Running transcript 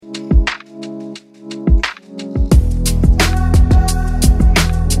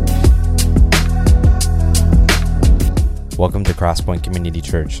Crosspoint Community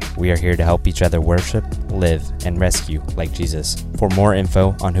Church. We are here to help each other worship, live, and rescue like Jesus. For more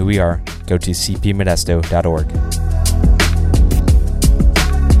info on who we are, go to cpmodesto.org.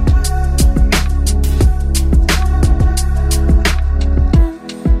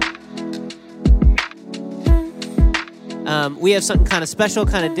 We have something kind of special,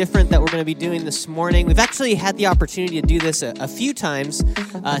 kind of different that we're going to be doing this morning. We've actually had the opportunity to do this a few times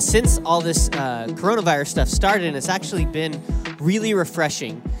since all this coronavirus stuff started, and it's actually been really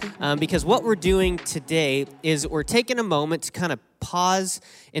refreshing because what we're doing today is we're taking a moment to kind of pause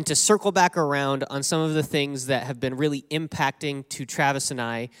and to circle back around on some of the things that have been really impacting to Travis and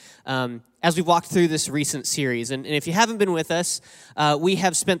I as we've walked through this recent series. And if you haven't been with us, we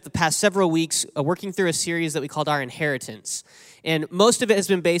have spent the past several weeks working through a series that we called Our Inheritance. And most of it has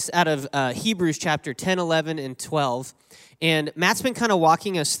been based out of Hebrews chapter 10, 11, and 12. And Matt's been kind of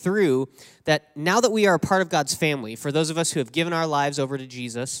walking us through that now that we are a part of God's family, for those of us who have given our lives over to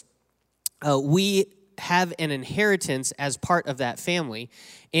Jesus, we have an inheritance as part of that family.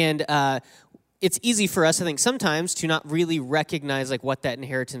 And it's easy for us, I think, sometimes to not really recognize like what that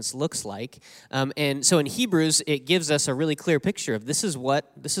inheritance looks like. And so in Hebrews, it gives us a really clear picture of this is what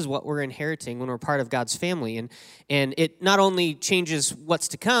we're inheriting when we're part of God's family. And it not only changes what's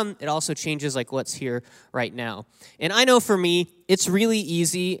to come, it also changes like what's here right now. And I know for me, it's really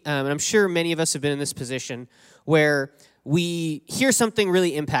easy, and I'm sure many of us have been in this position where we hear something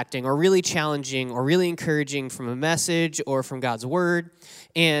really impacting or really challenging or really encouraging from a message or from God's word,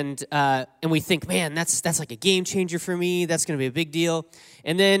 and we think, man, that's like a game changer for me. That's going to be a big deal.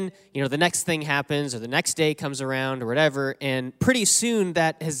 And then, the next thing happens or the next day comes around or whatever, and pretty soon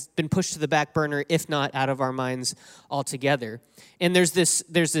that has been pushed to the back burner, if not out of our minds altogether. And there's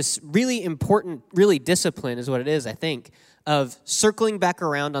this really important, really discipline is what it is, I think, of circling back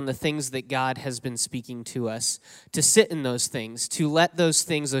around on the things that God has been speaking to us, to sit in those things, to let those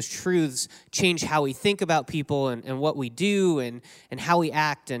things, those truths, change how we think about people and what we do and how we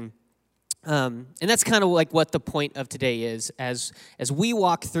act. And that's kind of like what the point of today is. As we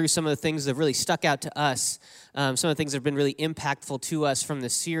walk through some of the things that have really stuck out to us, some of the things that have been really impactful to us from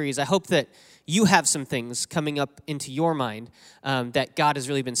this series, I hope that you have some things coming up into your mind that God has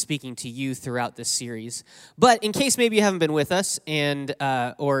really been speaking to you throughout this series. But in case maybe you haven't been with us, and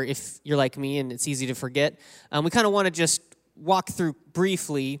or if you're like me and it's easy to forget, we kind of want to just walk through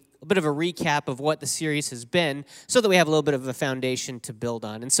briefly a bit of a recap of what the series has been so that we have a little bit of a foundation to build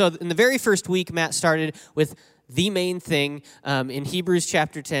on. And so in the very first week, Matt started with the main thing in Hebrews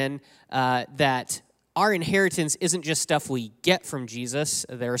chapter 10 that our inheritance isn't just stuff we get from Jesus.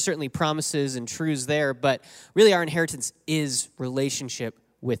 There are certainly promises and truths there, but really our inheritance is relationship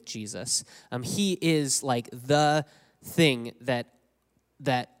with Jesus. He is like the thing that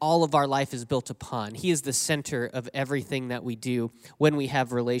all of our life is built upon. He is the center of everything that we do when we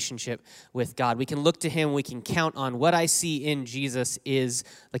have relationship with God. We can look to him, we can count on what I see in Jesus is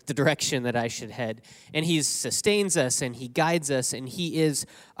like the direction that I should head. And he sustains us and he guides us and he is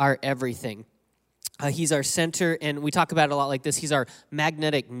our everything. He's our center, and we talk about it a lot like this. He's our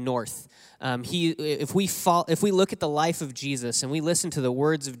magnetic north. If we look at the life of Jesus and we listen to the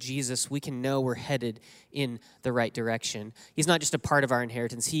words of Jesus, we can know we're headed in the right direction. He's not just a part of our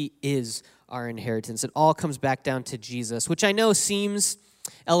inheritance. He is our inheritance. It all comes back down to Jesus, which I know seems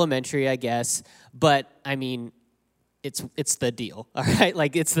elementary, I guess, but I mean, it's the deal, all right?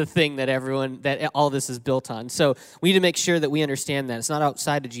 Like, it's the thing that all this is built on. So we need to make sure that we understand that. It's not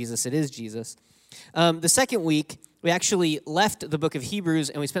outside of Jesus. It is Jesus. The second week, we actually left the book of Hebrews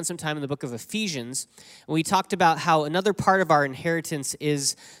and we spent some time in the book of Ephesians. And we talked about how another part of our inheritance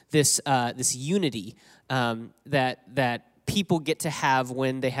is this unity that people get to have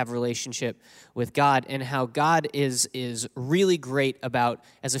when they have relationship with God, and how God is really great about,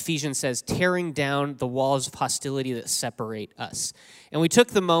 as Ephesians says, tearing down the walls of hostility that separate us. And we took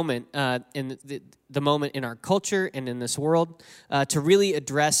the moment in the moment in our culture and in this world to really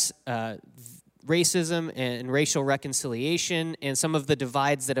address racism and racial reconciliation and some of the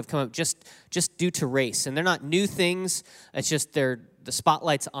divides that have come up just due to race. And they're not new things. It's just the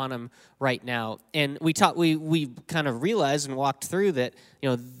spotlight's on them right now. And we kind of realized and walked through that,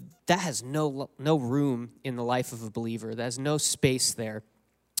 that has no room in the life of a believer. That has no space there.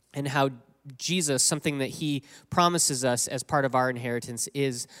 And how Jesus, something that he promises us as part of our inheritance,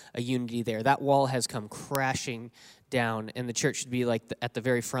 is a unity there. That wall has come crashing down, and the church should be like at the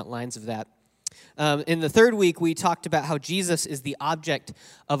very front lines of that. In the third week, we talked about how Jesus is the object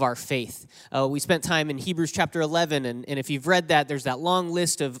of our faith. We spent time in Hebrews chapter 11, and if you've read that, there's that long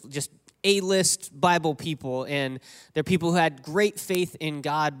list of just A-list Bible people, and they're people who had great faith in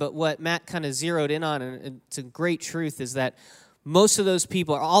God, but what Matt kind of zeroed in on, and it's a great truth, is that most of those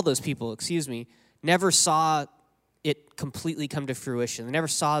people, or all those people, never saw it completely come to fruition. They never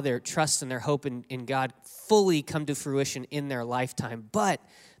saw their trust and their hope in God fully come to fruition in their lifetime. But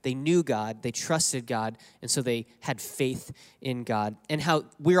they knew God, they trusted God, and so they had faith in God. And how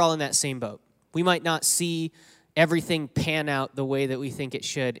we're all in that same boat. We might not see everything pan out the way that we think it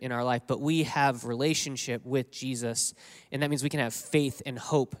should in our life, but we have relationship with Jesus, and that means we can have faith and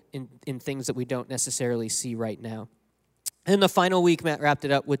hope in things that we don't necessarily see right now. And in the final week, Matt wrapped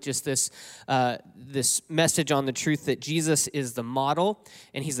it up with just this message on the truth that Jesus is the model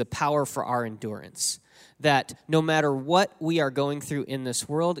and he's the power for our endurance. That no matter what we are going through in this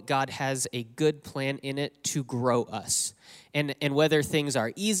world, God has a good plan in it to grow us. And whether things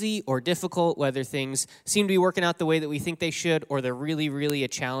are easy or difficult, whether things seem to be working out the way that we think they should, or they're really, really a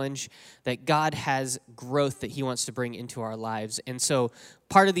challenge, that God has growth that he wants to bring into our lives. And so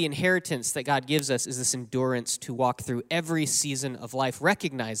part of the inheritance that God gives us is this endurance to walk through every season of life,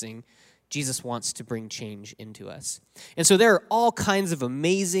 recognizing Jesus wants to bring change into us. And so there are all kinds of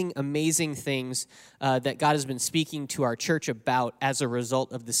amazing, amazing things that God has been speaking to our church about as a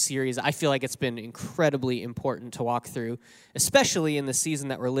result of the series. I feel like it's been incredibly important to walk through, especially in the season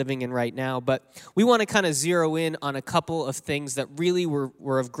that we're living in right now. But we want to kind of zero in on a couple of things that really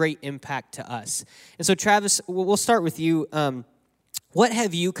were of great impact to us. And so Travis, we'll start with you. What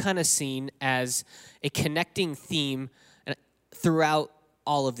have you kind of seen as a connecting theme throughout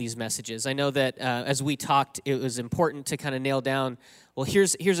all of these messages? I know that as we talked, it was important to kind of nail down, well,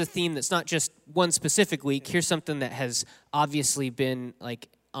 here's a theme that's not just one specific week. Here's something that has obviously been like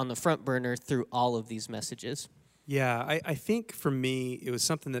on the front burner through all of these messages. Yeah, I think for me, it was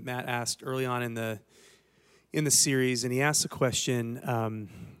something that Matt asked early on in the series, and he asked the question,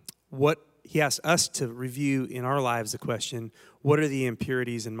 he asked us to review in our lives the question, what are the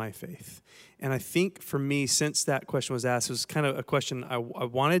impurities in my faith? And I think for me, since that question was asked, it was kind of a question I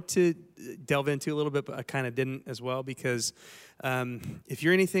wanted to delve into a little bit, but I kind of didn't as well, because if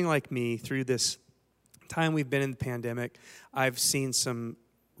you're anything like me, through this time we've been in the pandemic, I've seen some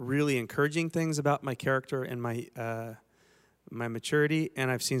really encouraging things about my character and my maturity,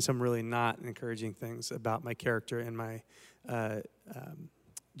 and I've seen some really not encouraging things about my character and my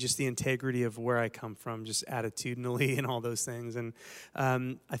just the integrity of where I come from, just attitudinally and all those things. And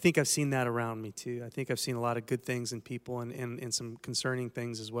I think I've seen that around me too. I think I've seen a lot of good things in people and some concerning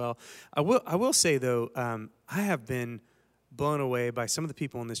things as well. I will say though, I have been blown away by some of the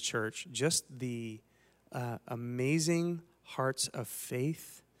people in this church, just the amazing hearts of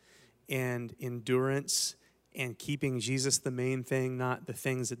faith and endurance and keeping Jesus the main thing, not the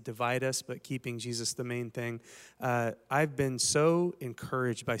things that divide us, but keeping Jesus the main thing. I've been so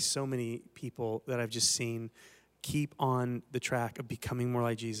encouraged by so many people that I've just seen keep on the track of becoming more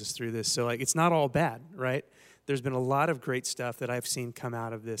like Jesus through this. So, it's not all bad, right? There's been a lot of great stuff that I've seen come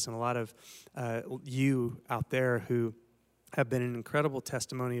out of this, and a lot of you out there who have been an incredible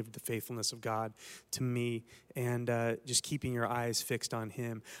testimony of the faithfulness of God to me, and just keeping your eyes fixed on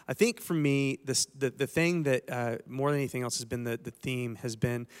him. I think for me, the thing that more than anything else has been the theme has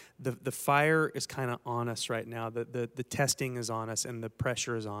been the fire is kind of on us right now. The testing is on us, and the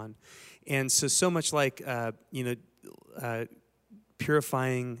pressure is on. And so much like,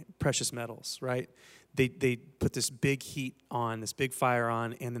 purifying precious metals, right? They put this big heat on, this big fire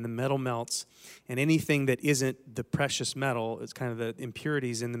on, and then the metal melts, and anything that isn't the precious metal, it's kind of the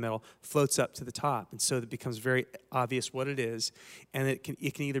impurities in the metal, floats up to the top. And so it becomes very obvious what it is, and it can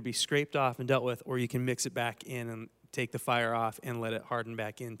either be scraped off and dealt with, or you can mix it back in and take the fire off and let it harden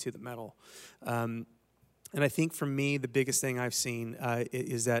back into the metal. And I think for me, the biggest thing I've seen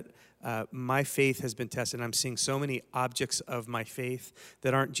is that my faith has been tested. I'm seeing so many objects of my faith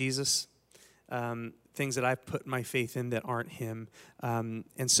that aren't Jesus, things that I've put my faith in that aren't him.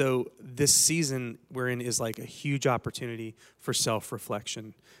 And so this season we're in is like a huge opportunity for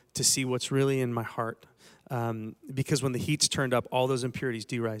self-reflection, to see what's really in my heart. Because when the heat's turned up, all those impurities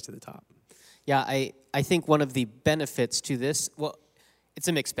do rise to the top. Yeah, I think one of the benefits to this, well, it's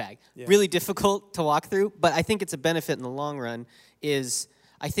a mixed bag. Yeah. Really difficult to walk through, but I think it's a benefit in the long run, is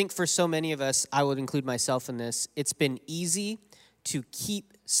I think for so many of us, I would include myself in this, it's been easy to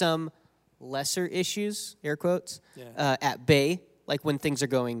keep some lesser issues, air quotes, at bay, like when things are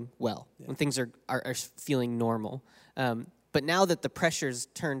going well, when things are feeling normal. But now that the pressure's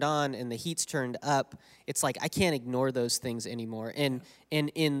turned on and the heat's turned up, it's like I can't ignore those things anymore. And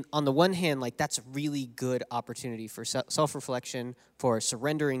on the one hand, like that's a really good opportunity for self-reflection, for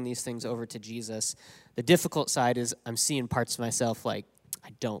surrendering these things over to Jesus. The difficult side is I'm seeing parts of myself like I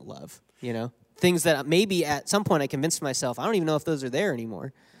don't love, things that maybe at some point I convinced myself I don't even know if those are there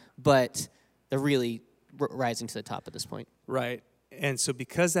anymore. But they're really rising to the top at this point. Right. And so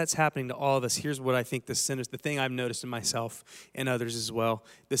because that's happening to all of us, here's what I think the thing I've noticed in myself and others as well.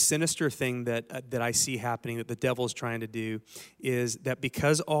 The sinister thing that I see happening, that the devil's trying to do, is that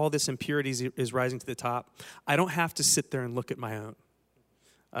because all this impurity is rising to the top, I don't have to sit there and look at my own.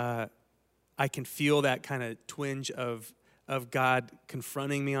 I can feel that kind of twinge of God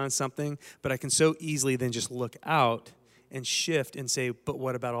confronting me on something, but I can so easily then just look out and shift and say, but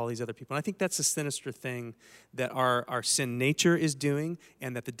what about all these other people? And I think that's a sinister thing that our sin nature is doing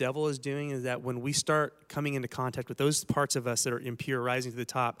and that the devil is doing, is that when we start coming into contact with those parts of us that are impure rising to the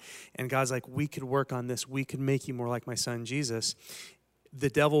top, and God's like, we could work on this, we could make you more like my son Jesus, the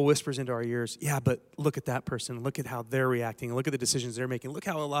devil whispers into our ears, yeah, but look at that person. Look at how they're reacting. Look at the decisions they're making. Look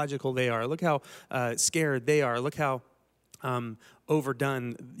how illogical they are. Look how scared they are. Look how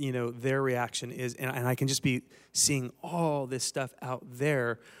overdone, their reaction is. And I can just be seeing all this stuff out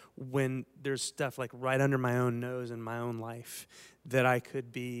there when there's stuff like right under my own nose in my own life that I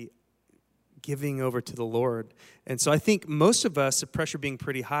could be giving over to the Lord. And so I think most of us, the pressure being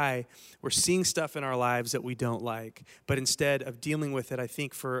pretty high, we're seeing stuff in our lives that we don't like. But instead of dealing with it, I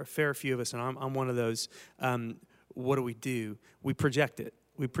think for a fair few of us, and I'm one of those, what do? We project it.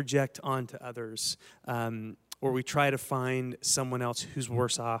 We project onto others. Or we try to find someone else who's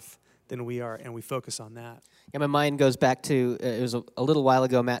worse off than we are, and we focus on that. Yeah, my mind goes back to, it was a little while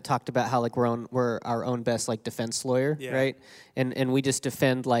ago, Matt talked about how like we're our own best like defense lawyer, yeah. right? And we just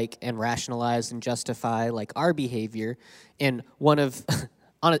defend like and rationalize and justify like our behavior. And one of,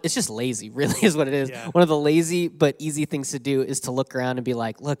 it's just lazy, really is what it is. Yeah. One of the lazy but easy things to do is to look around and be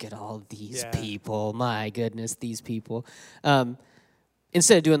like, look at all these Yeah. people, my goodness, these people.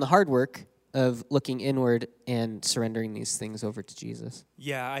 Instead of doing the hard work of looking inward and surrendering these things over to Jesus.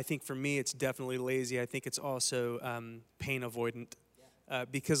 Yeah, I think for me it's definitely lazy. I think it's also pain avoidant.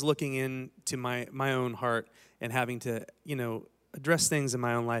 Because looking into my own heart and having to, address things in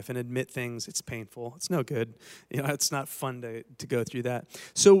my own life and admit things, it's painful. It's no good. It's not fun to go through that.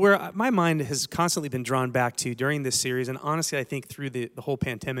 So where my mind has constantly been drawn back to during this series, and honestly I think through the whole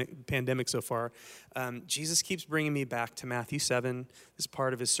pandemic so far, Jesus keeps bringing me back to Matthew 7, this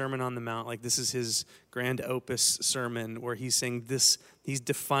part of his Sermon on the Mount. Like this is his grand opus sermon where he's saying this, he's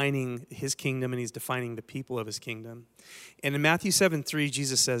defining his kingdom and he's defining the people of his kingdom. And in Matthew 7:3,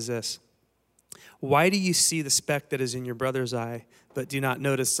 Jesus says this, "Why do you see the speck that is in your brother's eye, but do not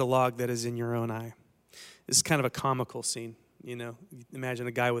notice the log that is in your own eye?" This is kind of a comical scene, Imagine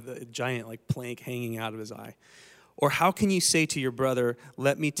a guy with a giant plank hanging out of his eye. Or how can you say to your brother,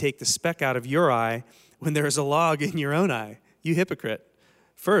 "Let me take the speck out of your eye," when there is a log in your own eye? You hypocrite.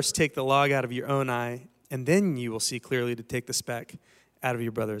 First take the log out of your own eye, and then you will see clearly to take the speck out of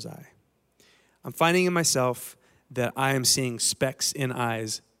your brother's eye. I'm finding in myself that I am seeing specks in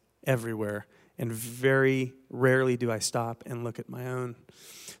eyes everywhere. And very rarely do I stop and look at my own.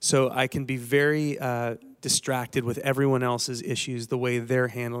 So I can be very distracted with everyone else's issues, the way they're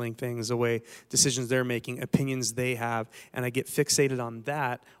handling things, the way decisions they're making, opinions they have, and I get fixated on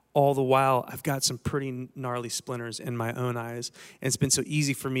that. All the while, I've got some pretty gnarly splinters in my own eyes. And it's been so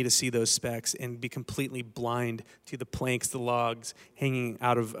easy for me to see those specks and be completely blind to the planks, the logs hanging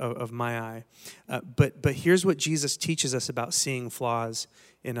out of my eye. But here's what Jesus teaches us about seeing flaws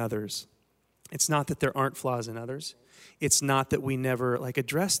in others. It's not that there aren't flaws in others. It's not that we never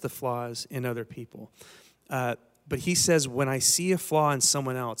address the flaws in other people. But he says, when I see a flaw in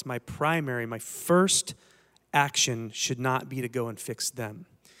someone else, my first action should not be to go and fix them.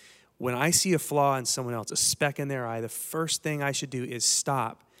 When I see a flaw in someone else, a speck in their eye, the first thing I should do is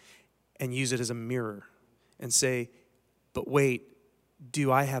stop and use it as a mirror and say, but wait,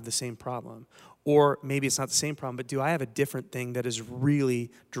 do I have the same problem? Or maybe it's not the same problem, but do I have a different thing that is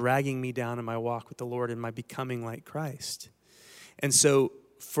really dragging me down in my walk with the Lord and my becoming like Christ? And so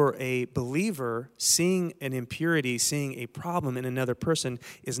for a believer, seeing an impurity, seeing a problem in another person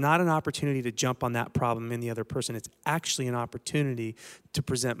is not an opportunity to jump on that problem in the other person. It's actually an opportunity to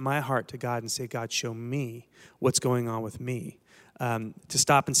present my heart to God and say, God, show me what's going on with me. To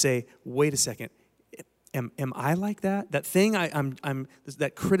stop and say, wait a second. Am I like that? That thing I'm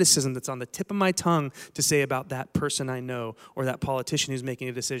that criticism that's on the tip of my tongue to say about that person I know, or that politician who's making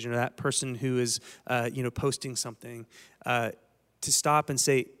a decision, or that person who is posting something, to stop and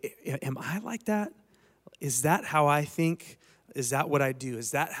say, am I like that? Is that how I think? Is that what I do?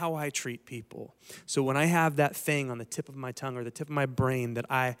 Is that how I treat people? So when I have that thing on the tip of my tongue or the tip of my brain that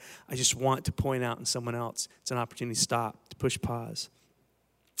I just want to point out in someone else, it's an opportunity to stop, to push pause,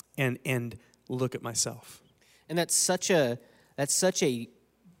 and look at myself. And that's such a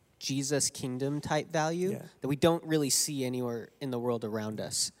Jesus kingdom type value that we don't really see anywhere in the world around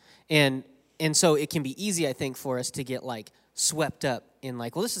us. And And so it can be easy, I think, for us to get like swept up in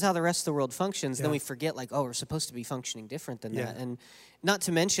like, well, this is how the rest of the world functions. Then we forget like, oh, we're supposed to be functioning different than that. And not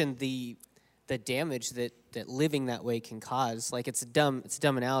to mention the damage that living that way can cause. Like it's a dumb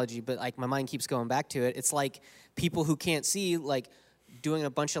analogy, but like my mind keeps going back to it. It's like people who can't see, like doing a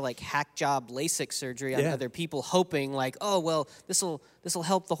bunch of like hack job LASIK surgery on other people, hoping like, oh well, this will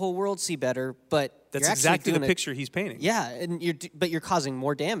help the whole world see better. But that's you're exactly the picture he's painting. Yeah, and you're causing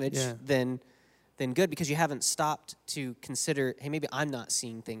more damage than good because you haven't stopped to consider, hey, maybe I'm not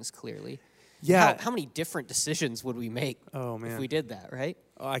seeing things clearly. Yeah. How many different decisions would we make if we did that, right?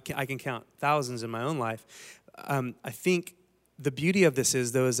 Oh, I can count thousands in my own life. I think the beauty of this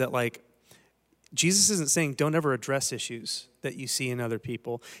is, though, is that, like, Jesus isn't saying don't ever address issues that you see in other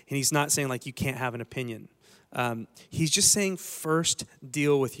people. And he's not saying, like, you can't have an opinion. He's just saying first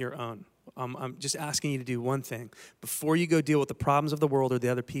deal with your own. I'm just asking you to do one thing. Before you go deal with the problems of the world or the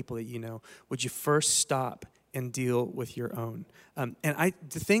other people that you know, would you first stop and deal with your own? The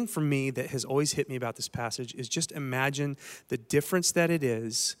thing for me that has always hit me about this passage is just imagine the difference that it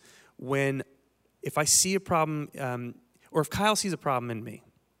is when, if I see a problem, or if Kyle sees a problem in me,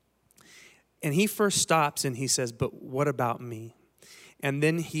 and he first stops and he says, but what about me? And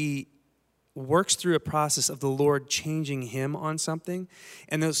then he works through a process of the Lord changing him on something.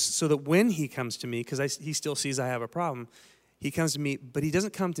 And so that when he comes to me, because he still sees I have a problem, he comes to me, but he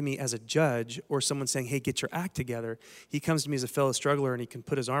doesn't come to me as a judge or someone saying, hey, get your act together. He comes to me as a fellow struggler, and he can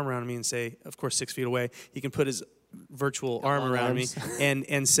put his arm around me and say, of course, 6 feet away, he can put his virtual arm around me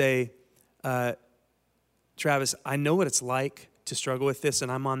and say, Travis, I know what it's like to struggle with this,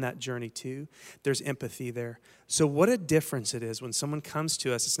 and I'm on that journey too. There's empathy there. So what a difference it is when someone comes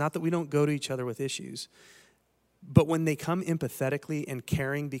to us. It's not that we don't go to each other with issues, but when they come empathetically and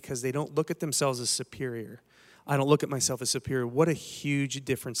caring because they don't look at themselves as superior. I don't look at myself as superior. What a huge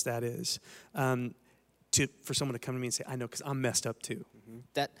difference that is for someone to come to me and say, I know, because I'm messed up too.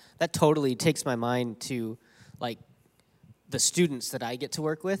 Mm-hmm. That totally takes my mind to, like, the students that I get to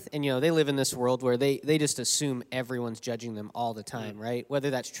work with. And, they live in this world where they just assume everyone's judging them all the time, right? Whether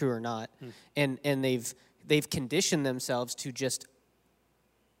that's true or not. And they've conditioned themselves to just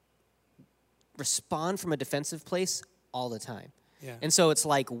respond from a defensive place all the time. Yeah. And so it's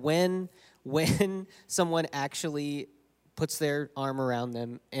like when someone actually puts their arm around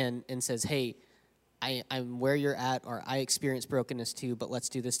them and says, hey, I'm where you're at, or I experience brokenness too, but let's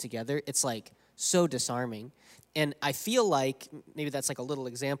do this together, it's like so disarming. And I feel like, maybe that's like a little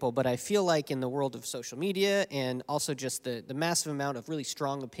example, but I feel like in the world of social media and also just the massive amount of really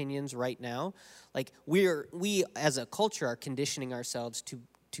strong opinions right now, like we as a culture are conditioning ourselves to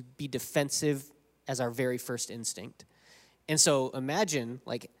be defensive as our very first instinct. And so imagine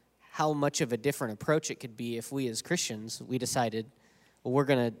like how much of a different approach it could be if we as Christians, we decided, well, we're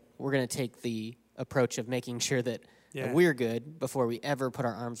gonna take the approach of making sure that we're good before we ever put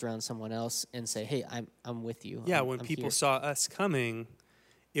our arms around someone else and say, hey, I'm with you. Yeah, when people saw us coming,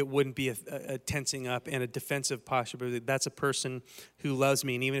 it wouldn't be a tensing up and a defensive posture, but that's a person who loves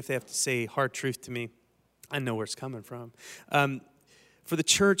me, and even if they have to say hard truth to me, I know where it's coming from. For the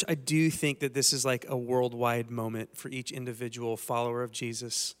church, I do think that this is like a worldwide moment for each individual follower of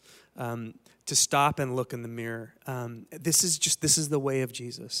Jesus to stop and look in the mirror. This is the way of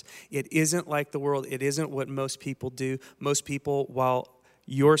Jesus. It isn't like the world. It isn't what most people do. Most people, while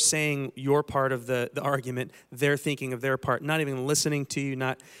you're saying your part of the argument, they're thinking of their part, not even listening to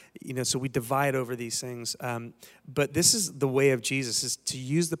you, so we divide over these things. But this is the way of Jesus, is to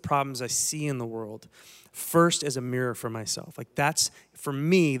use the problems I see in the world first as a mirror for myself. Like that's, for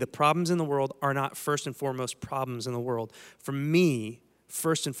me, the problems in the world are not first and foremost problems in the world. For me,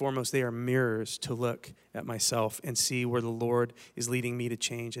 first and foremost, they are mirrors to look at myself and see where the Lord is leading me to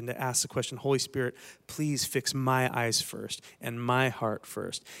change, and to ask the question, Holy Spirit, please fix my eyes first and my heart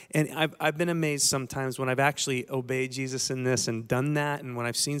first. And I've been amazed sometimes when I've actually obeyed Jesus in this and done that, and when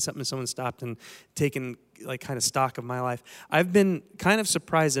I've seen something, someone stopped and taken like kind of stock of my life. I've been kind of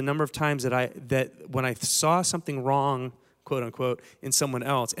surprised a number of times that when I saw something wrong, quote unquote, in someone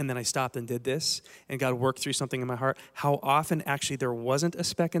else, and then I stopped and did this, and God worked through something in my heart, how often actually there wasn't a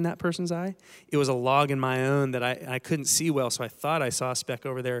speck in that person's eye. It was a log in my own that I couldn't see well, so I thought I saw a speck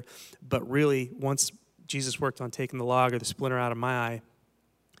over there, but really, once Jesus worked on taking the log or the splinter out of my eye,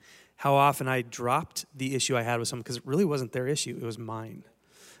 how often I dropped the issue I had with someone, because it really wasn't their issue, it was mine.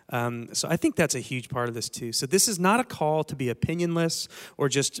 So I think that's a huge part of this too. So this is not a call to be opinionless or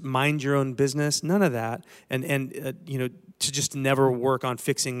just mind your own business. None of that. And to just never work on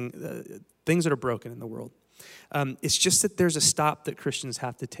fixing things that are broken in the world. It's just that there's a stop that Christians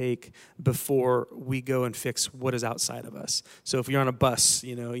have to take before we go and fix what is outside of us. So if you're on a bus,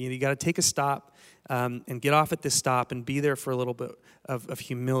 you got to take a stop and get off at this stop and be there for a little bit of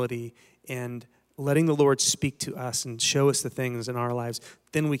humility and letting the Lord speak to us and show us the things in our lives.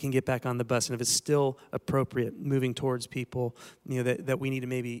 Then we can get back on the bus. And if it's still appropriate, moving towards people that we need to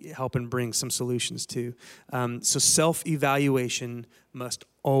maybe help and bring some solutions to. So self-evaluation must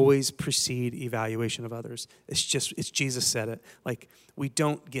always precede evaluation of others. It's Jesus said it. Like, we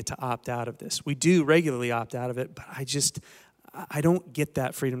don't get to opt out of this. We do regularly opt out of it, but I don't get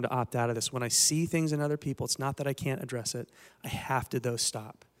that freedom to opt out of this. When I see things in other people, it's not that I can't address it. I have to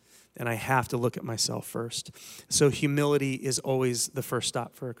stop. And I have to look at myself first. So humility is always the first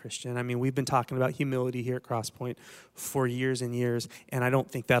stop for a Christian. I mean, we've been talking about humility here at Crosspoint for years and years, and I don't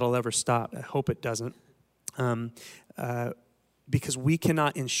think that'll ever stop. I hope it doesn't. Because we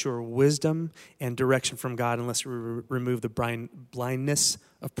cannot ensure wisdom and direction from God unless we remove the blindness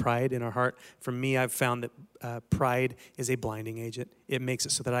of pride in our heart. For me, I've found that pride is a blinding agent. It makes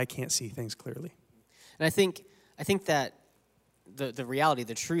it so that I can't see things clearly. And I think that the reality,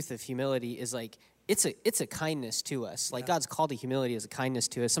 the truth of humility is like, it's a kindness to us. Like, God's call to humility is a kindness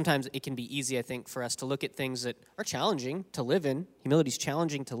to us. Sometimes it can be easy, I think, for us to look at things that are challenging to live in. Humility is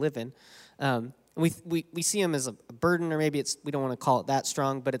challenging to live in. We see them as a burden, or maybe we don't want to call it that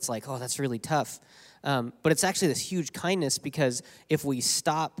strong, but it's like, oh, that's really tough. But it's actually this huge kindness, because if we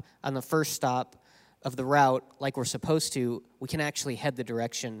stop on the first stop of the route like we're supposed to, we can actually head the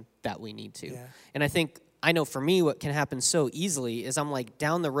direction that we need to. Yeah. And I know for me what can happen so easily is I'm like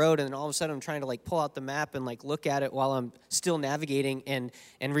down the road, and then all of a sudden I'm trying to like pull out the map and like look at it while I'm still navigating and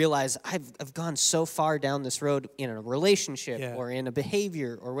realize I've gone so far down this road in a relationship or in a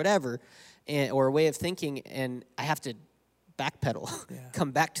behavior or whatever, or a way of thinking, and I have to backpedal,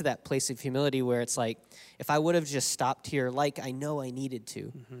 come back to that place of humility where it's like, if I would have just stopped here like I know I needed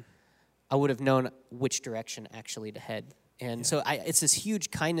to, I would have known which direction actually to head. And so it's this huge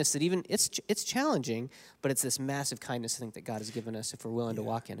kindness that even, it's challenging, but it's this massive kindness, I think, that God has given us if we're willing to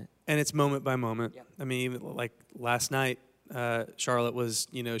walk in it. And it's moment by moment. Yeah. I mean, even like last night, Charlotte was,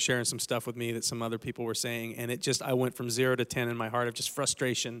 sharing some stuff with me that some other people were saying, and I went from 0 to 10 in my heart of just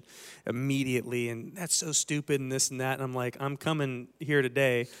frustration immediately, and that's so stupid and this and that, and I'm like, I'm coming here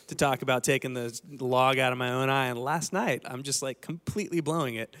today to talk about taking the log out of my own eye, and last night, I'm just like completely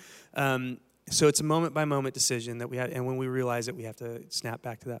blowing it. So it's a moment-by-moment decision that we have, and when we realize it, we have to snap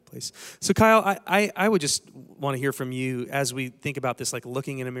back to that place. So Kyle, I would just want to hear from you as we think about this, like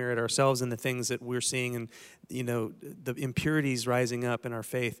looking in a mirror at ourselves and the things that we're seeing, and the impurities rising up in our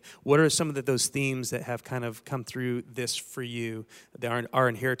faith. What are some of those themes that have kind of come through this for you? Our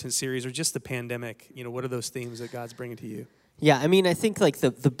inheritance series, or just the pandemic? What are those themes that God's bringing to you? Yeah, I mean, I think like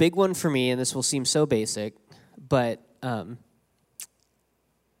the big one for me, and this will seem so basic, but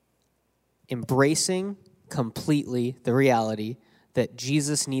embracing completely the reality that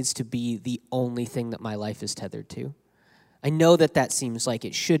Jesus needs to be the only thing that my life is tethered to. I know that seems like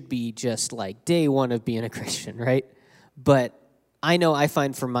it should be just like day one of being a Christian, right? But I know I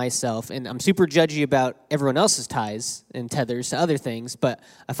find for myself, and I'm super judgy about everyone else's ties and tethers to other things, but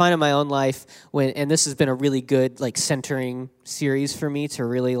I find in my own life, and this has been a really good like centering series for me to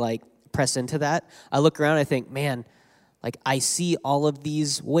really like press into that. I look around, I think, man, like I see all of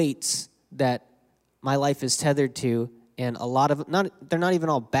these weights that my life is tethered to, and a lot of they're not even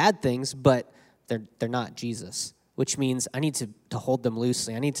all bad things, but they're not Jesus, which means I need to hold them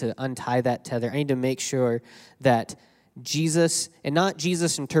loosely. I need to untie that tether. I need to make sure that Jesus, and not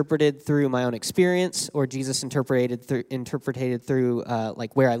Jesus interpreted through my own experience, or Jesus interpreted through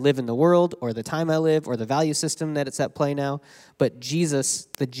like where I live in the world, or the time I live, or the value system that it's at play now, but Jesus,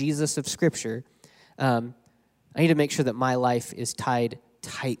 the Jesus of Scripture. I need to make sure that my life is tied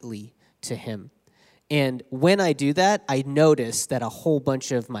tightly to him. And when I do that, I notice that a whole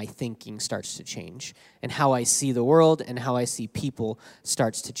bunch of my thinking starts to change, and how I see the world and how I see people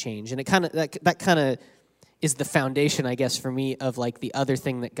starts to change. And it kind of that kind of is the foundation, I guess, for me of like the other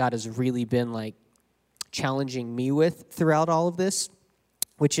thing that God has really been like challenging me with throughout all of this,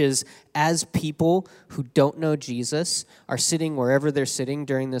 which is as people who don't know Jesus are sitting wherever they're sitting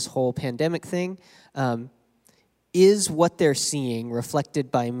during this whole pandemic thing, is what they're seeing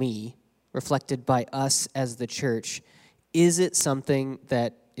reflected by me, reflected by us as the church, is it something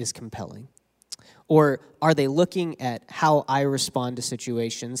that is compelling? Or are they looking at how I respond to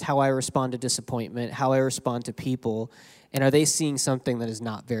situations, how I respond to disappointment, how I respond to people, and are they seeing something that is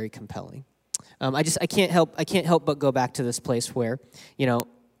not very compelling? I can't help but go back to this place where,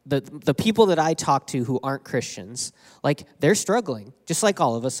 the people that I talk to who aren't Christians, like they're struggling, just like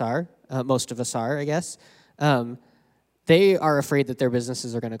all of us are, most of us are, I guess. they are afraid that their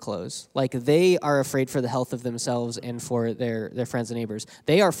businesses are going to close. Like, they are afraid for the health of themselves and for their friends and neighbors.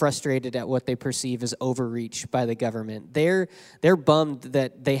 They are frustrated at what they perceive as overreach by the government. They're bummed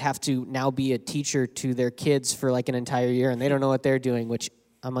that they have to now be a teacher to their kids for like an entire year, and they don't know what they're doing, which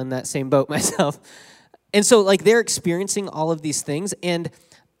I'm on that same boat myself. And so, like, they're experiencing all of these things, and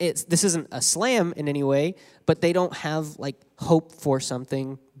this isn't a slam in any way, but they don't have, like, hope for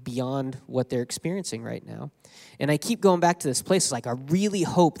something beyond what they're experiencing right now. And I keep going back to this place. Like, I really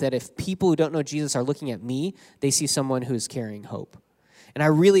hope that if people who don't know Jesus are looking at me, they see someone who's carrying hope. And I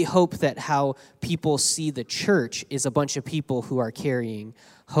really hope that how people see the church is a bunch of people who are carrying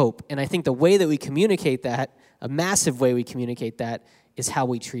hope. And I think the way that we communicate that, a massive way we communicate that, is how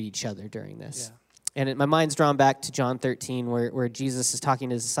we treat each other during this. Yeah. And my mind's drawn back to John 13, where Jesus is talking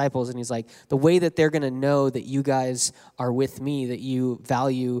to his disciples, and he's like, the way that they're going to know that you guys are with me, that you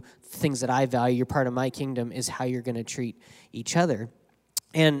value things that I value, you're part of my kingdom, is how you're going to treat each other.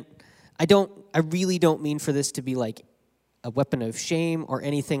 And I really don't mean for this to be like a weapon of shame or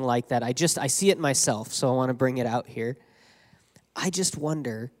anything like that. I see it myself, so I want to bring it out here. I just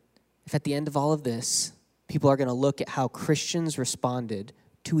wonder if at the end of all of this, people are going to look at how Christians responded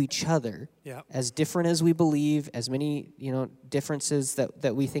to each other, as different as we believe, as many, differences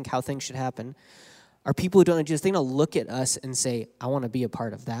that we think how things should happen, are people who don't know Jesus, they're going to look at us and say, I want to be a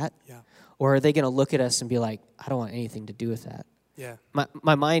part of that? Yeah. Or are they going to look at us and be like, I don't want anything to do with that? Yeah.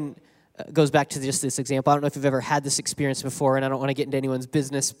 My mind goes back to just this example. I don't know if you've ever had this experience before, and I don't want to get into anyone's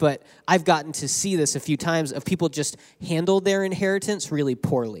business, but I've gotten to see this a few times of people just handle their inheritance really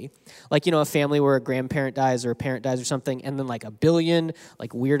poorly. Like, a family where a grandparent dies or a parent dies or something, and then like a billion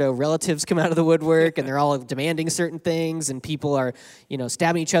like weirdo relatives come out of the woodwork, and they're all demanding certain things, and people are,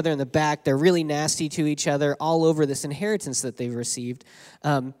 stabbing each other in the back. They're really nasty to each other all over this inheritance that they've received.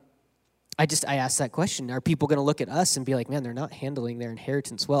 I asked that question. Are people going to look at us and be like, man, they're not handling their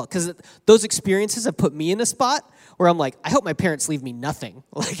inheritance well? Because those experiences have put me in a spot where I'm like, I hope my parents leave me nothing.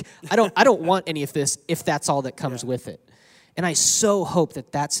 Like, I don't want any of this if that's all that comes with it. And I so hope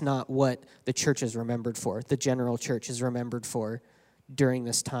that that's not what the church is remembered for, the general church is remembered for during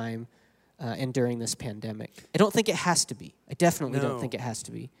this time and during this pandemic. I don't think it has to be. I definitely don't think it has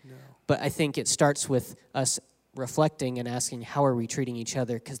to be. No. But I think it starts with us reflecting and asking, how are we treating each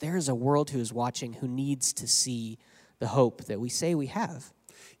other? Because there is a world who is watching who needs to see the hope that we say we have.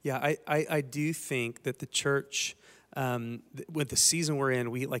 Yeah, I do think that the church, with the season we're in,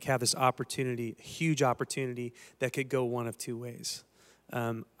 we have this opportunity, huge opportunity that could go one of two ways.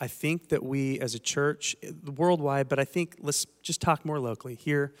 I think that we as a church, worldwide, but I think let's just talk more locally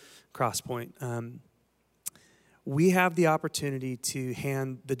here, Crosspoint. We have the opportunity to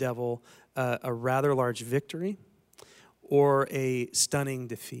hand the devil a rather large victory or a stunning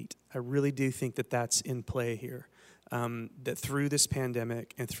defeat. I really do think that that's in play here. That through this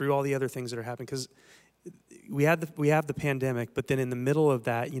pandemic and through all the other things that are happening, because we have the pandemic, but then in the middle of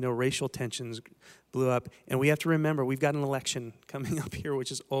that, racial tensions blew up, and we have to remember we've got an election coming up here,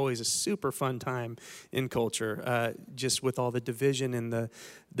 which is always a super fun time in culture, just with all the division and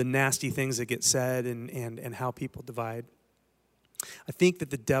the nasty things that get said and how people divide. I think that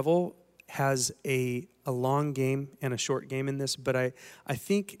the devil has a long game and a short game in this, but I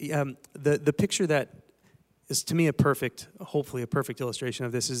think the picture that is to me hopefully a perfect illustration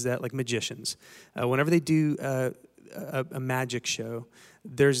of this is that like magicians, whenever they do a magic show,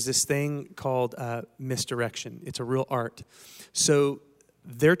 there's this thing called misdirection. It's a real art. So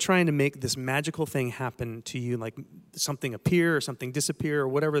they're trying to make this magical thing happen to you, like something appear or something disappear or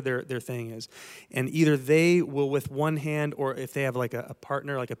whatever their thing is. And either they will with one hand, or if they have like a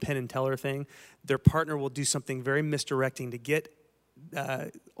partner, like a Penn and Teller thing, their partner will do something very misdirecting to get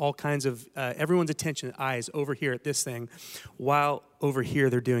all kinds of everyone's attention, eyes over here at this thing, while over here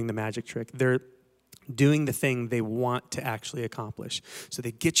they're doing the magic trick. They're doing the thing they want to actually accomplish. So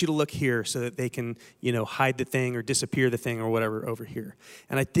they get you to look here so that they can, hide the thing or disappear the thing or whatever over here.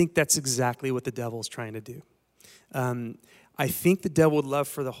 And I think that's exactly what the devil's trying to do. I think the devil would love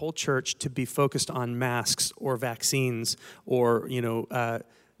for the whole church to be focused on masks or vaccines or,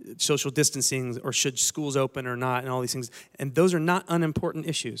 social distancing or should schools open or not and all these things. And those are not unimportant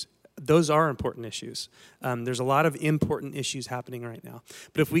issues. Those are important issues. There's a lot of important issues happening right now.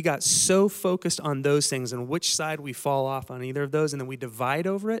 But if we got so focused on those things and which side we fall off on either of those, and then we divide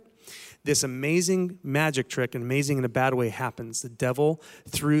over it, this amazing magic trick, and amazing in a bad way, happens. The devil,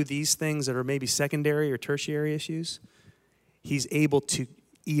 through these things that are maybe secondary or tertiary issues, he's able to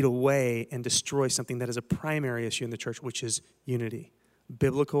eat away and destroy something that is a primary issue in the church, which is unity.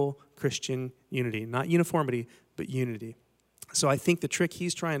 Biblical Christian unity. Not uniformity, but unity. So I think the trick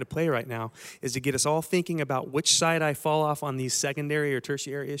he's trying to play right now is to get us all thinking about which side I fall off on these secondary or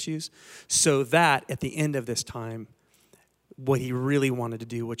tertiary issues, so that at the end of this time, what he really wanted to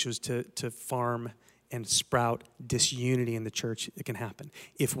do, which was to farm and sprout disunity in the church, it can happen.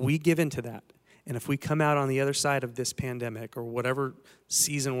 If we give into that, and if we come out on the other side of this pandemic or whatever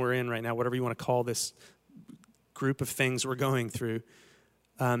season we're in right now, whatever you want to call this group of things we're going through,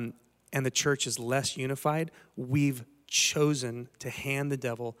 and the church is less unified, we've chosen to hand the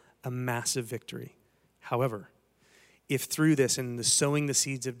devil a massive victory. However, if through this and the sowing the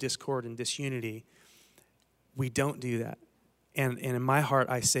seeds of discord and disunity, we don't do that. And in my heart,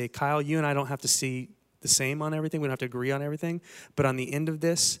 I say, Kyle, you and I don't have to see the same on everything. We don't have to agree on everything. But on the end of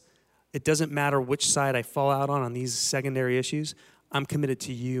this, it doesn't matter which side I fall out on these secondary issues. I'm committed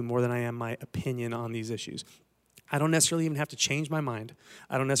to you more than I am my opinion on these issues. I don't necessarily even have to change my mind.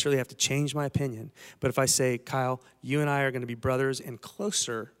 I don't necessarily have to change my opinion. But if I say, Kyle, you and I are going to be brothers and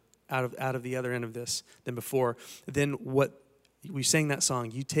closer out of the other end of this than before, then what we sang that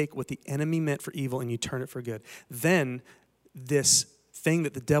song, you take what the enemy meant for evil and you turn it for good. Then this thing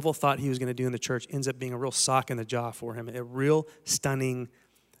that the devil thought he was going to do in the church ends up being a real sock in the jaw for him, a real stunning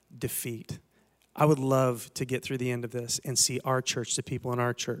defeat. I would love to get through the end of this and see our church, the people in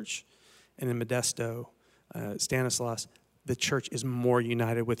our church, and in Modesto, Stanislaus, the church is more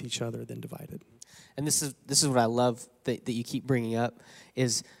united with each other than divided. And this is what I love that you keep bringing up,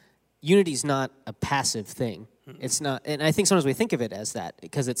 is unity is not a passive thing. It's not, and I think sometimes we think of it as that,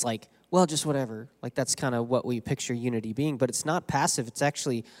 because it's like, well, just whatever. Like, that's kind of what we picture unity being, but it's not passive. It's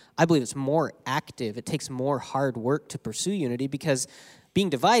actually, I believe it's more active. It takes more hard work to pursue unity, because being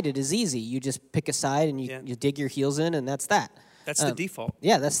divided is easy. You just pick a side and you dig your heels in, and that's that. That's the default.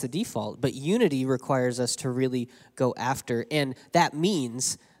 Yeah, that's the default. But unity requires us to really go after, and that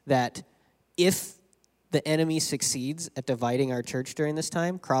means that if the enemy succeeds at dividing our church during this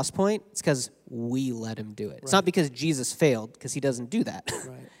time, Crosspoint, it's because we let him do it. Right. It's not because Jesus failed, because he doesn't do that.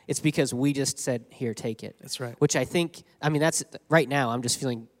 Right. It's because we just said, here, take it. That's right. Which I think, that's, right now, I'm just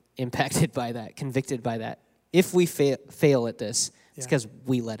feeling impacted by that, convicted by that. If we fail at this, it's because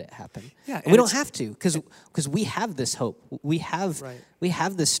we let it happen. Yeah, and we don't have to, because we have this hope. We have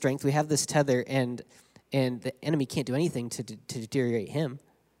this strength. We have this tether, and the enemy can't do anything to deteriorate him.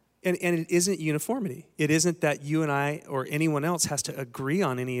 And it isn't uniformity. It isn't that you and I or anyone else has to agree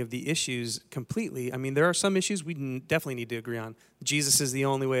on any of the issues completely. There are some issues we definitely need to agree on. Jesus is the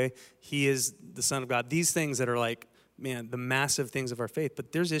only way. He is the Son of God. These things that are like, man, the massive things of our faith.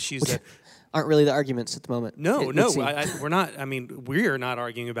 But there's issues that aren't really the arguments at the moment. No, we're not. We're not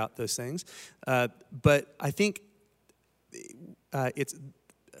arguing about those things. But I think it's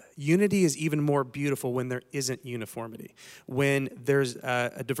unity is even more beautiful when there isn't uniformity. When there's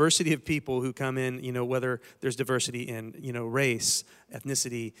a diversity of people who come in, whether there's diversity in, race,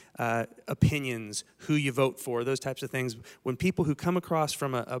 ethnicity, opinions, who you vote for, those types of things. When people who come across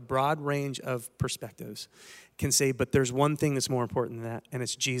from a broad range of perspectives can say, but there's one thing that's more important than that, and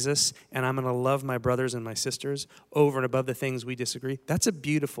it's Jesus, and I'm going to love my brothers and my sisters over and above the things we disagree. That's a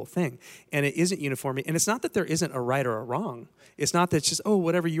beautiful thing, and it isn't uniformity. And it's not that there isn't a right or a wrong. It's not that it's just,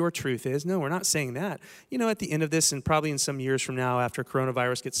 whatever your truth is. No, we're not saying that. At the end of this, and probably in some years from now, after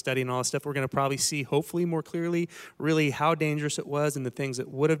coronavirus gets studied and all that stuff, we're going to probably see, hopefully more clearly, really how dangerous it was and the things that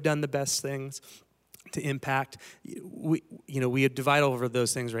would have done the best things to impact. We divide over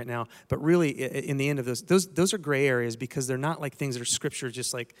those things right now, but really, in the end of those are gray areas, because they're not like things that are Scripture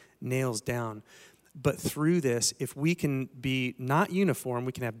just like nails down. But through this, if we can be not uniform,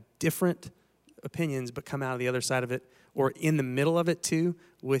 we can have different opinions, but come out of the other side of it, or in the middle of it too,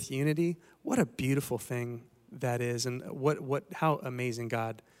 with unity. What a beautiful thing that is, and how amazing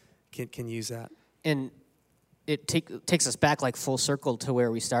God can use that. And it takes us back like full circle to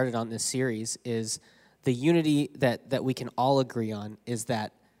where we started on this series, is the unity that we can all agree on is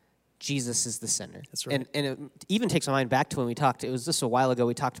that Jesus is the center. That's right. And it even takes my mind back to when we talked, it was just a while ago,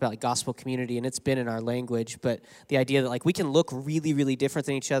 we talked about like gospel community, and it's been in our language, but the idea that like we can look really, really different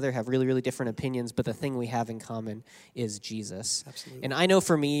than each other, have really, really different opinions, but the thing we have in common is Jesus. Absolutely. And I know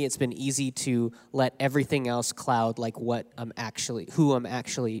for me, it's been easy to let everything else cloud like who I'm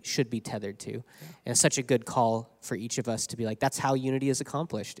actually should be tethered to. Yeah. And it's such a good call for each of us to be like, that's how unity is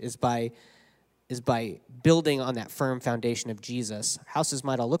accomplished, is by building on that firm foundation of Jesus. Houses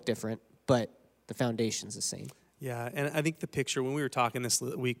might all look different, but the foundation's the same. Yeah, and I think the picture, when we were talking this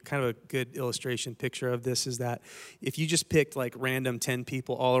week, kind of a good illustration picture of this is that if you just picked like random 10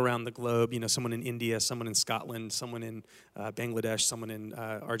 people all around the globe, someone in India, someone in Scotland, someone in Bangladesh, someone in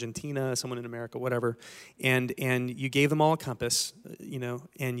Argentina, someone in America, whatever, and you gave them all a compass,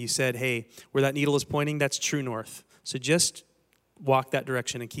 and you said, hey, where that needle is pointing, that's true north. So just walk that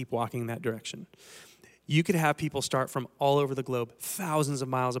direction and keep walking that direction. You could have people start from all over the globe, thousands of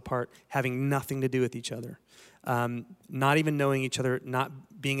miles apart, having nothing to do with each other, not even knowing each other, not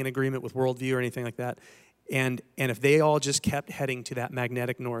being in agreement with worldview or anything like that. And if they all just kept heading to that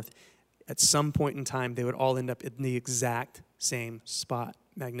magnetic north, at some point in time, they would all end up in the exact same spot,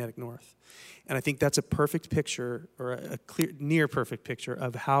 magnetic north. And I think that's a perfect picture, or a clear, near perfect picture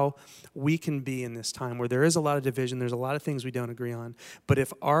of how we can be in this time where there is a lot of division, there's a lot of things we don't agree on. But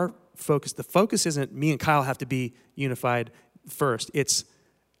if our focus, the focus isn't me and Kyle have to be unified first, it's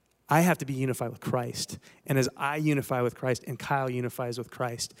I have to be unified with Christ. And as I unify with Christ and Kyle unifies with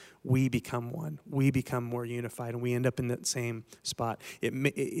Christ, we become one. We become more unified, and we end up in that same spot.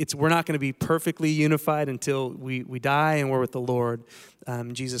 We're not going to be perfectly unified until we die and we're with the Lord.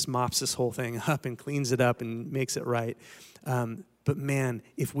 Jesus mops this whole thing up and cleans it up and makes it right. But man,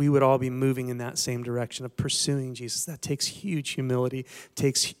 if we would all be moving in that same direction of pursuing Jesus, that takes huge humility,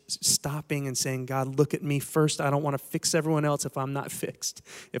 takes stopping and saying, God, look at me first. I don't want to fix everyone else if I'm not fixed,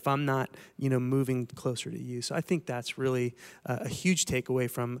 if I'm not, moving closer to you. So I think that's really a huge takeaway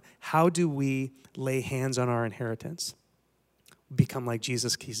from how do we lay hands on our inheritance? Become like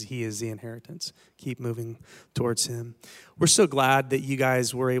Jesus because he is the inheritance. Keep moving towards him. We're so glad that you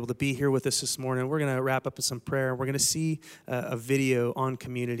guys were able to be here with us this morning. We're going to wrap up with some prayer. We're going to see a video on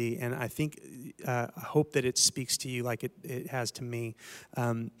community, and I think, I hope that it speaks to you like it has to me.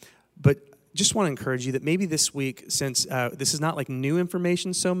 But just want to encourage you that maybe this week, since this is not like new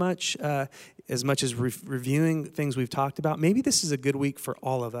information so much, as much as reviewing things we've talked about, maybe this is a good week for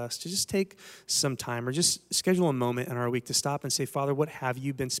all of us to just take some time or just schedule a moment in our week to stop and say, Father, what have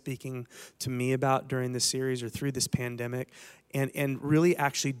you been speaking to me about during this series or through this pandemic? And really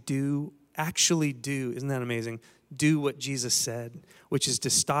actually do, isn't that amazing? Do what Jesus said, which is to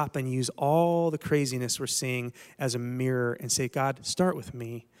stop and use all the craziness we're seeing as a mirror and say, God, start with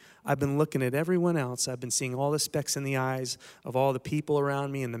me. I've been looking at everyone else. I've been seeing all the specks in the eyes of all the people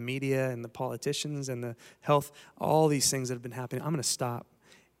around me and the media and the politicians and the health, all these things that have been happening. I'm going to stop.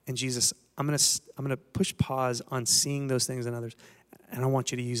 And Jesus, I'm going to push pause on seeing those things in others. And I want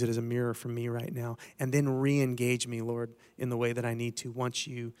you to use it as a mirror for me right now. And then re-engage me, Lord, in the way that I need to once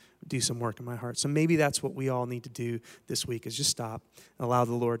you do some work in my heart. So maybe that's what we all need to do this week is just stop and allow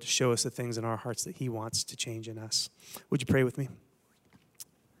the Lord to show us the things in our hearts that he wants to change in us. Would you pray with me?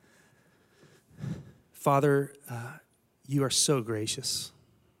 Father, you are so gracious.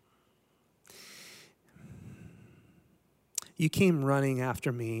 You came running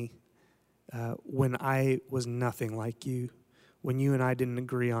after me when I was nothing like you, when you and I didn't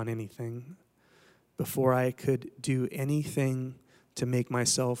agree on anything, before I could do anything to make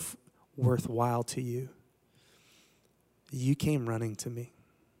myself worthwhile to you. You came running to me,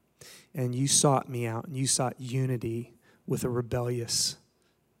 and you sought me out, and you sought unity with a rebellious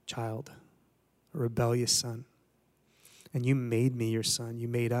child. A rebellious son. And you made me your son. You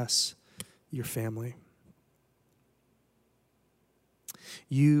made us your family.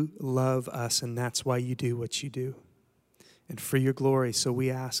 You love us, and that's why you do what you do. And for your glory, so we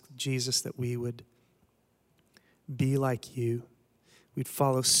ask, Jesus, that we would be like you. We'd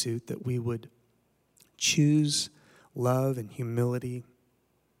follow suit, that we would choose love and humility,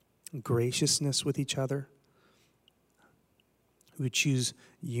 and graciousness with each other. We would choose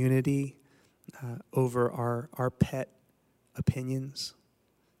unity over our pet opinions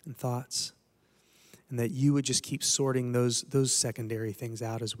and thoughts, and that you would just keep sorting those secondary things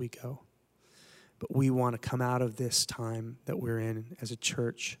out as we go. But we want to come out of this time that we're in as a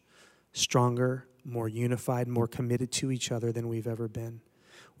church stronger, more unified, more committed to each other than we've ever been.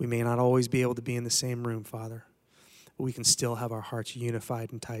 We may not always be able to be in the same room, Father, but we can still have our hearts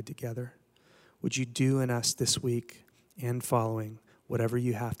unified and tied together. Would you do in us this week and following whatever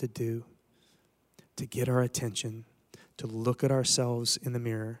you have to do to get our attention, to look at ourselves in the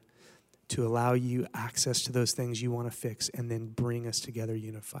mirror, to allow you access to those things you want to fix, and then bring us together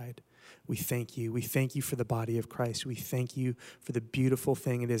unified. We thank you. We thank you for the body of Christ. We thank you for the beautiful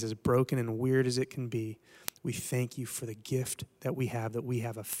thing it is, as broken and weird as it can be. We thank you for the gift that we have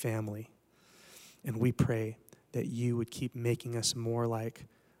a family. And we pray that you would keep making us more like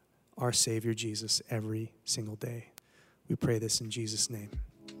our Savior Jesus every single day. We pray this in Jesus' name.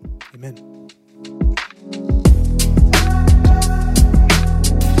 Amen.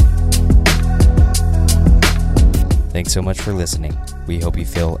 Thanks so much for listening. We hope you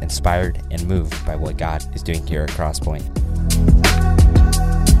feel inspired and moved by what God is doing here at Crosspoint.